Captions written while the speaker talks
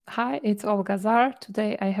Hi, it's Olga Zar.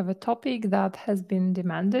 Today I have a topic that has been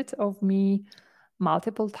demanded of me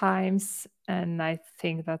multiple times, and I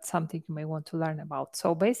think that's something you may want to learn about.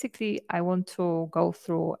 So basically, I want to go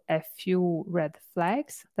through a few red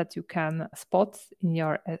flags that you can spot in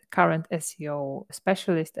your current SEO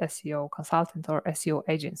specialist, SEO consultant, or SEO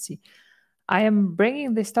agency. I am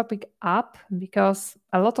bringing this topic up because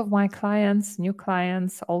a lot of my clients, new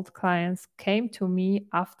clients, old clients, came to me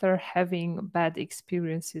after having bad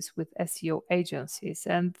experiences with SEO agencies.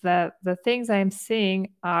 And the things I'm seeing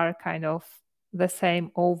are kind of the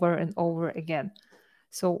same over and over again.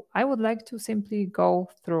 So I would like to simply go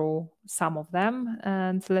through some of them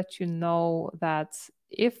and let you know that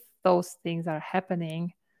if those things are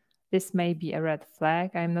happening, this may be a red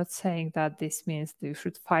flag. I'm not saying that this means that you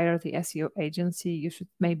should fire the SEO agency. You should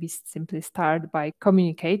maybe simply start by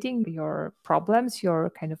communicating your problems, your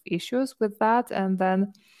kind of issues with that, and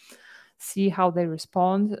then see how they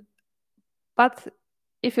respond. But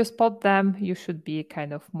if you spot them, you should be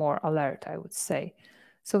kind of more alert, I would say.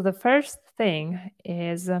 So the first thing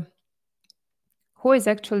is who is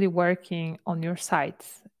actually working on your site,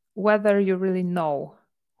 whether you really know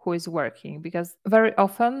who is working, because very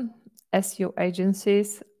often SEO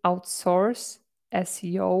agencies outsource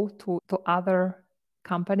SEO to other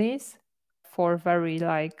companies for very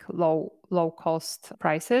like low cost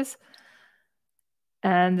prices.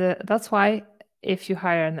 And that's why if you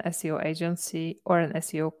hire an SEO agency or an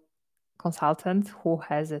SEO consultant who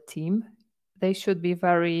has a team, they should be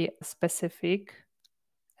very specific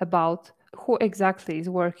about who exactly is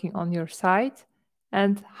working on your site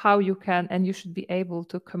and how you can and you should be able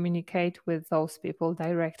to communicate with those people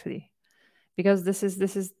directly, because this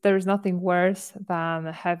is there is nothing worse than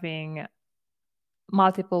having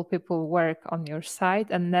multiple people work on your site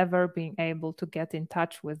and never being able to get in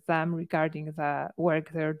touch with them regarding the work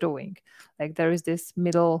they're doing. Like there is this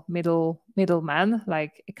middleman,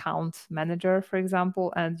 like account manager, for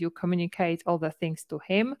example, and you communicate all the things to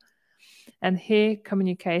him and he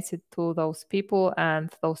communicates it to those people,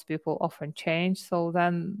 and those people often change. So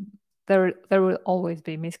then there will always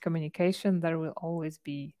be miscommunication, there will always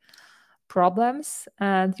be problems,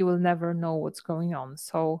 and you will never know what's going on.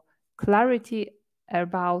 So clarity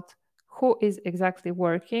about who is exactly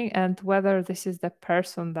working and whether this is the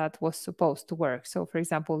person that was supposed to work. So for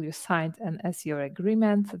example, you signed an SEO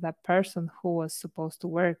agreement, the person who was supposed to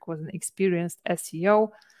work was an experienced SEO,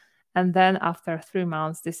 and then after 3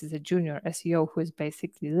 months, this is a junior SEO who is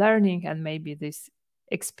basically learning, and maybe this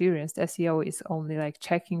experienced SEO is only like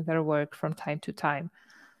checking their work from time to time.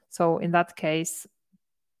 So in that case,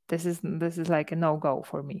 this is like a no-go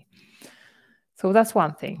for me. So that's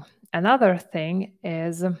one thing. Another thing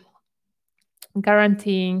is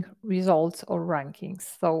guaranteeing results or rankings.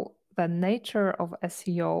 So the nature of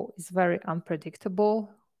SEO is very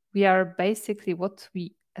unpredictable. We are basically what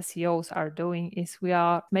we SEOs are doing is we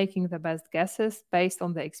are making the best guesses based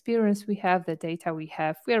on the experience we have, the data we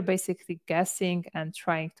have. We are basically guessing and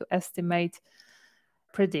trying to estimate,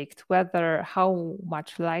 predict whether how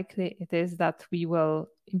much likely it is that we will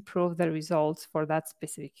improve the results for that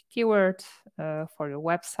specific keyword for your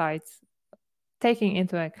website, taking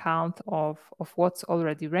into account of what's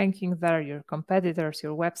already ranking there, your competitors,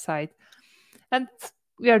 your website. And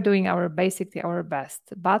we are doing our basically our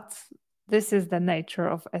best. But this is the nature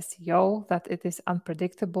of SEO, that it is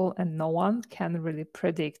unpredictable and no one can really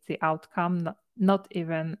predict the outcome, not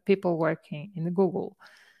even people working in Google.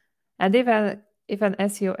 And even if an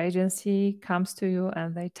SEO agency comes to you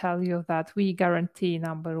and they tell you that we guarantee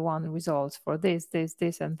number one results for this,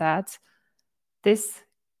 and that, this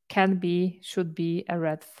can be, should be a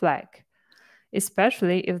red flag,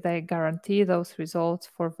 especially if they guarantee those results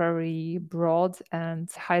for very broad and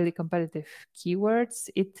highly competitive keywords.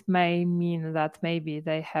 It may mean that maybe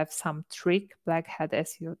they have some trick, black hat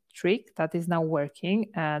SEO trick that is now working,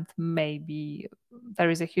 and maybe there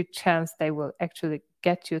is a huge chance they will actually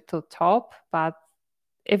get you to top. But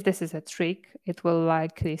if this is a trick, it will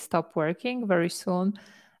likely stop working very soon,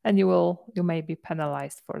 and you may be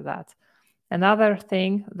penalized for that. Another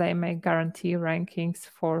thing, they may guarantee rankings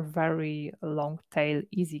for very long tail,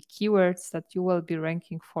 easy keywords that you will be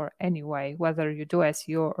ranking for anyway, whether you do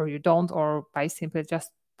SEO or you don't, or by simply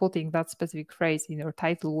just putting that specific phrase in your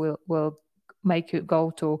title will make you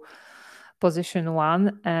go to position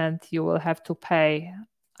one, and you will have to pay,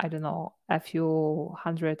 I don't know, a few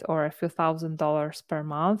hundred or a few $1,000s per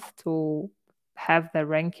month to have the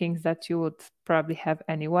rankings that you would probably have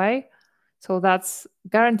anyway. So that's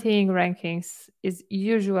guaranteeing rankings is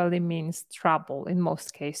usually means trouble in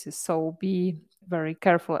most cases. So be very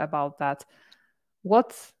careful about that.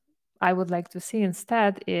 What I would like to see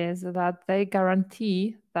instead is that they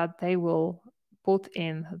guarantee that they will put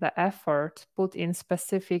in the effort, put in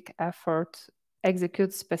specific effort,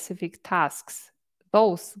 execute specific tasks,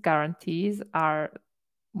 those guarantees are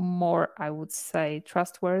more, I would say,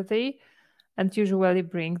 trustworthy and usually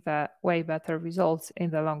bring the way better results in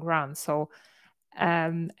the long run. So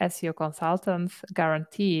SEO consultants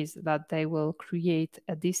guarantees that they will create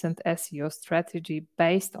a decent SEO strategy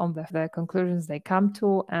based on the conclusions they come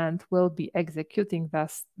to and will be executing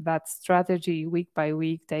that strategy week by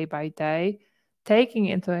week, day by day, taking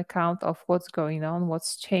into account of what's going on,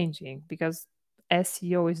 what's changing, because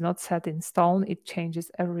SEO is not set in stone. It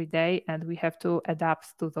changes every day, and we have to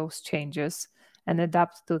adapt to those changes and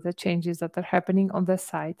adapt to the changes that are happening on the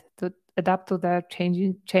site, to adapt to the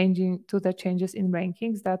changing to the changes in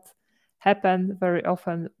rankings that happen very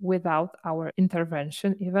often without our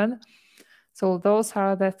intervention even. So those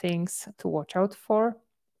are the things to watch out for.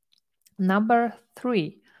 Number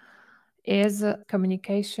 3 is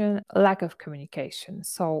communication, lack of communication.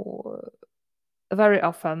 So very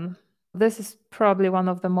often, this is probably one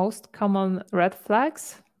of the most common red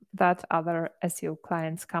flags that other SEO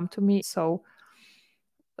clients come to me. So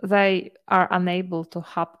they are unable to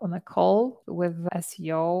hop on a call with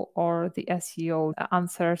SEO, or the SEO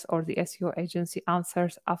answers or the SEO agency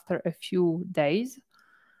answers after a few days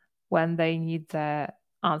when they need the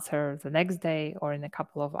answer the next day or in a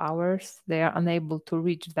couple of hours. They are unable to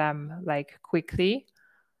reach them like quickly.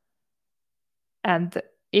 And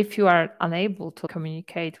if you are unable to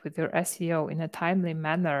communicate with your SEO in a timely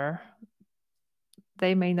manner,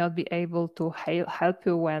 they may not be able to help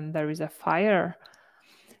you when there is a fire.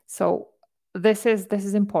 So this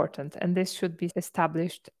is important, and this should be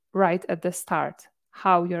established right at the start.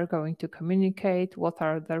 How you're going to communicate, what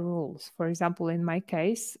are the rules. For example, in my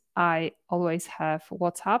case, I always have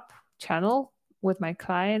WhatsApp channel with my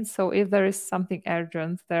clients. So if there is something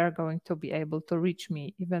urgent, they're going to be able to reach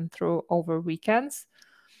me even through over weekends.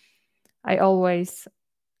 I always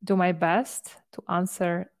do my best to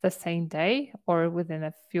answer the same day or within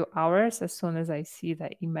a few hours as soon as I see the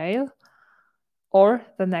email, or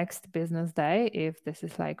the next business day. If this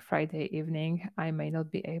is like Friday evening, I may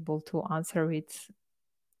not be able to answer it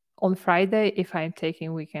on Friday if I'm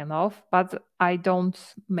taking weekend off, but I don't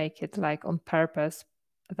make it like on purpose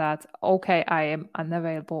that, okay, I am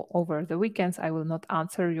unavailable over the weekends, I will not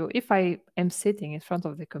answer you. If I am sitting in front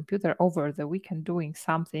of the computer over the weekend doing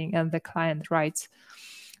something and the client writes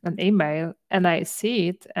an email and I see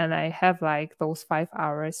it and I have like those 5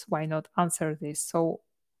 hours, why not answer this? So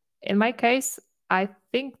in my case, I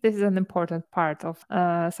think this is an important part of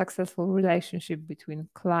a successful relationship between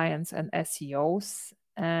clients and SEOs.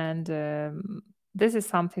 And this is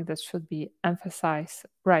something that should be emphasized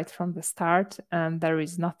right from the start. And there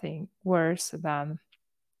is nothing worse than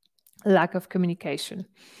lack of communication.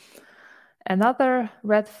 Another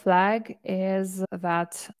red flag is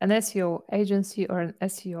that an SEO agency or an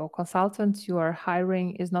SEO consultant you are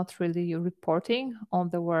hiring is not really reporting on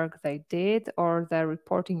the work they did, or the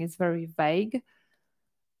reporting is very vague.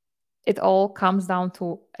 It all comes down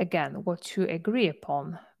to, again, what you agree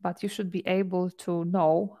upon, but you should be able to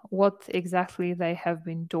know what exactly they have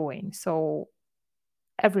been doing. So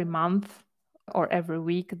every month or every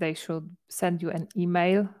week, they should send you an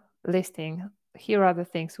email listing, here are the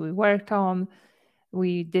things we worked on.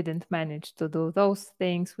 We didn't manage to do those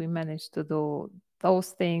things. We managed to do those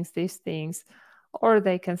things, these things. Or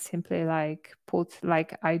they can simply like put,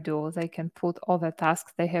 like I do, they can put all the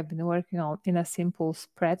tasks they have been working on in a simple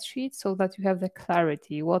spreadsheet so that you have the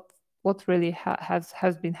clarity what really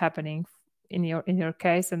has been happening in your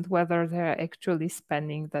case, and whether they're actually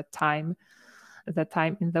spending the time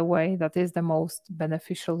in the way that is the most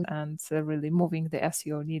beneficial and really moving the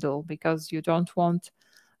SEO needle, because you don't want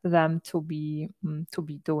them to be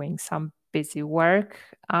doing some busy work.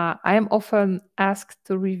 I am often asked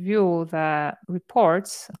to review the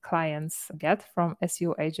reports clients get from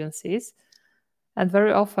SEO agencies. And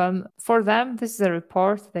very often for them, this is a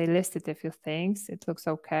report. They listed a few things. It looks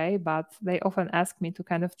okay, but they often ask me to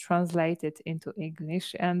kind of translate it into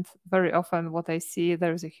English. And very often what I see,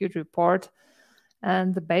 there is a huge report.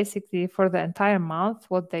 And basically for the entire month,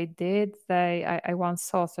 what they did, I once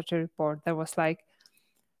saw such a report. There was like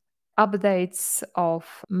updates of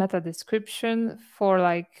meta description for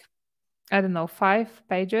like, I don't know, 5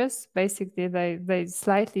 pages. Basically, they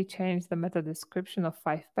slightly changed the meta description of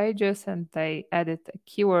 5 pages, and they added a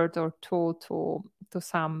keyword or two to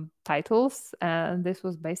some titles. And this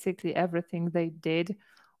was basically everything they did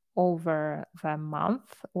over the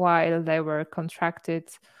month, while they were contracted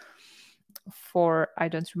for, I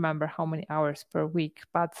don't remember how many hours per week,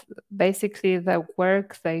 but basically the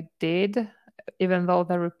work they did even though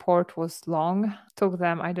the report was long, took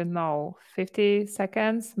them, I don't know, 50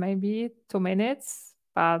 seconds, maybe 2 minutes,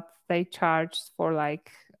 but they charged for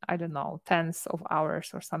like, I don't know, tens of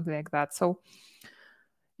hours or something like that. So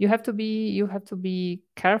you have to be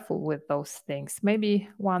careful with those things. Maybe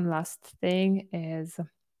one last thing is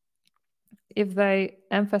if they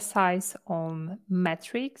emphasize on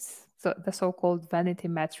metrics, so the so-called vanity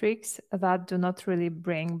metrics that do not really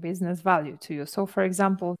bring business value to you. So for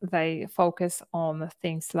example, they focus on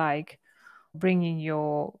things like bringing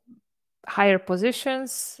you higher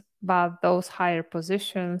positions, but those higher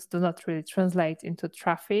positions do not really translate into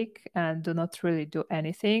traffic and do not really do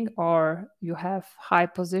anything, or you have high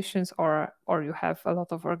positions or you have a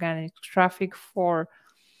lot of organic traffic for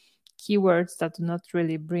keywords that do not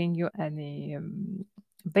really bring you any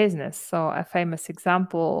business. So a famous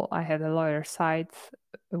example, I had a lawyer site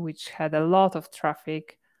which had a lot of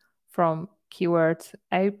traffic from keyword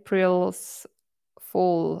April's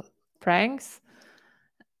Fool pranks,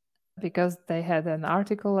 because they had an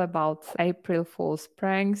article about April Fool's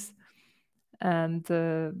pranks, and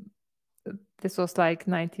this was like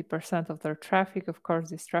 90% of their traffic. Of course,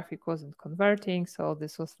 this traffic wasn't converting, so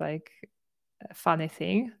this was like a funny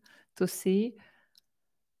thing to see.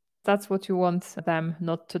 That's what you want them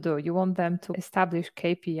not to do. You want them to establish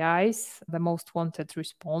KPIs, the most wanted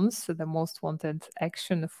response, the most wanted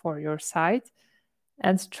action for your site,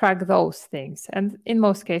 and track those things. And in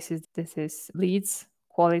most cases, this is leads,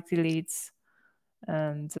 quality leads,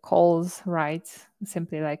 and calls, right?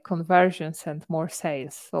 Simply like conversions and more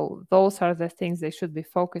sales. So those are the things they should be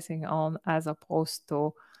focusing on, as opposed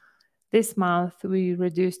to this month we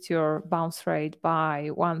reduced your bounce rate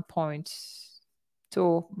by 1.2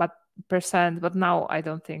 percent, but now I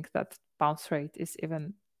don't think that bounce rate is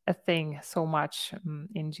even a thing so much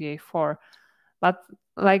in GA4. But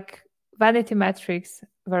like vanity metrics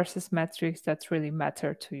versus metrics that really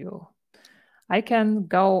matter to you. I can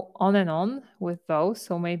go on and on with those.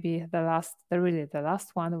 So maybe the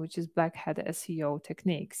last one, which is black hat SEO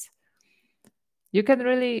techniques. You can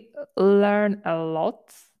really learn a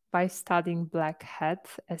lot by studying black hat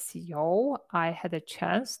SEO. I had a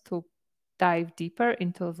chance to dive deeper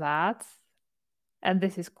into that. And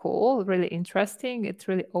this is cool, really interesting. It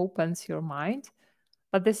really opens your mind.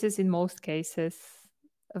 But this is in most cases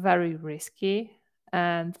very risky.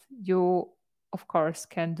 And you, of course,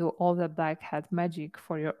 can do all the black hat magic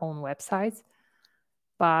for your own website,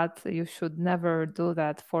 but you should never do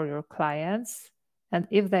that for your clients. And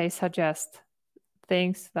if they suggest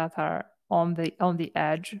things that are on the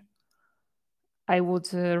edge, I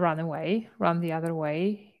would run away, run the other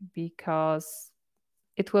way, because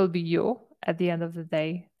it will be you at the end of the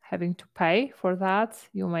day having to pay for that.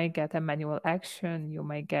 You may get a manual action, you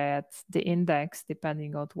may get the index,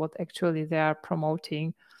 depending on what actually they are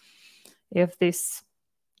promoting. If these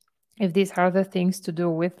are the things to do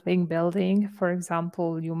with link building, for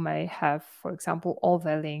example, you may have, for example, all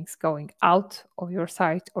the links going out of your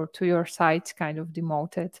site or to your site kind of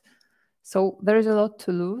demoted. So there is a lot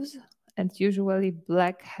to lose. And usually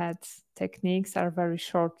black hat techniques are very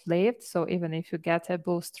short lived. So even if you get a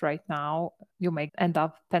boost right now, you may end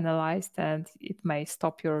up penalized and it may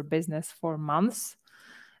stop your business for months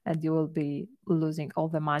and you will be losing all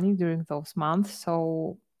the money during those months.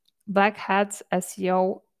 So black hat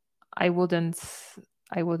SEO, I wouldn't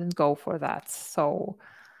go for that. So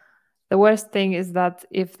the worst thing is that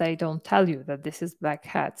if they don't tell you that this is black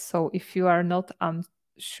hat, so if you are not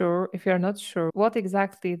unsure, if you're not sure what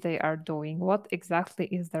exactly they are doing, what exactly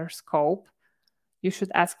is their scope, you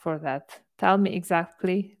should ask for that. Tell me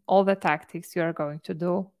exactly all the tactics you are going to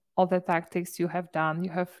do, all the tactics you have done,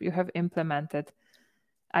 you have implemented.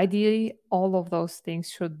 Ideally, all of those things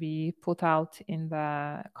should be put out in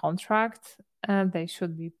the contract and they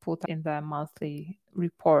should be put in the monthly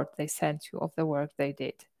report they sent you of the work they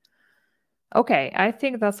did. Okay, I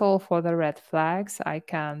think that's all for the red flags. I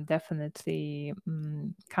can definitely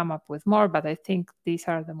come up with more, but I think these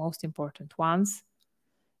are the most important ones.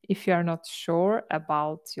 If you are not sure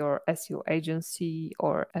about your SEO agency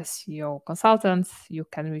or SEO consultants, you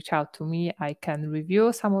can reach out to me. I can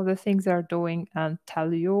review some of the things they're doing and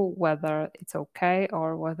tell you whether it's okay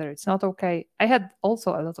or whether it's not okay. I had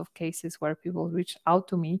also a lot of cases where people reached out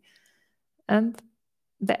to me and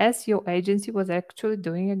the SEO agency was actually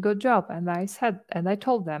doing a good job. And I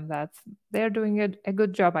told them that they're doing a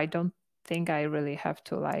good job. I don't think I really have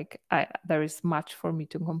to there is much for me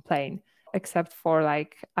to complain, except for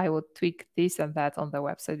like I would tweak this and that on the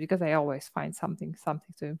website because I always find something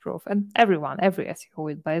to improve. And every SEO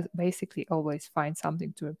will basically always find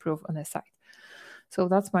something to improve on a site. So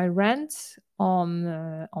that's my rant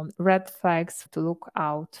on red flags to look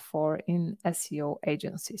out for in SEO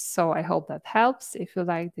agencies. So I hope that helps. If you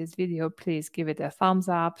like this video, please give it a thumbs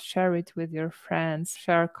up, share it with your friends,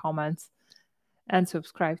 share comments, and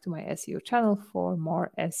subscribe to my SEO channel for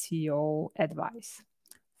more SEO advice.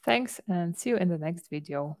 Thanks and see you in the next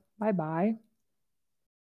video. Bye bye.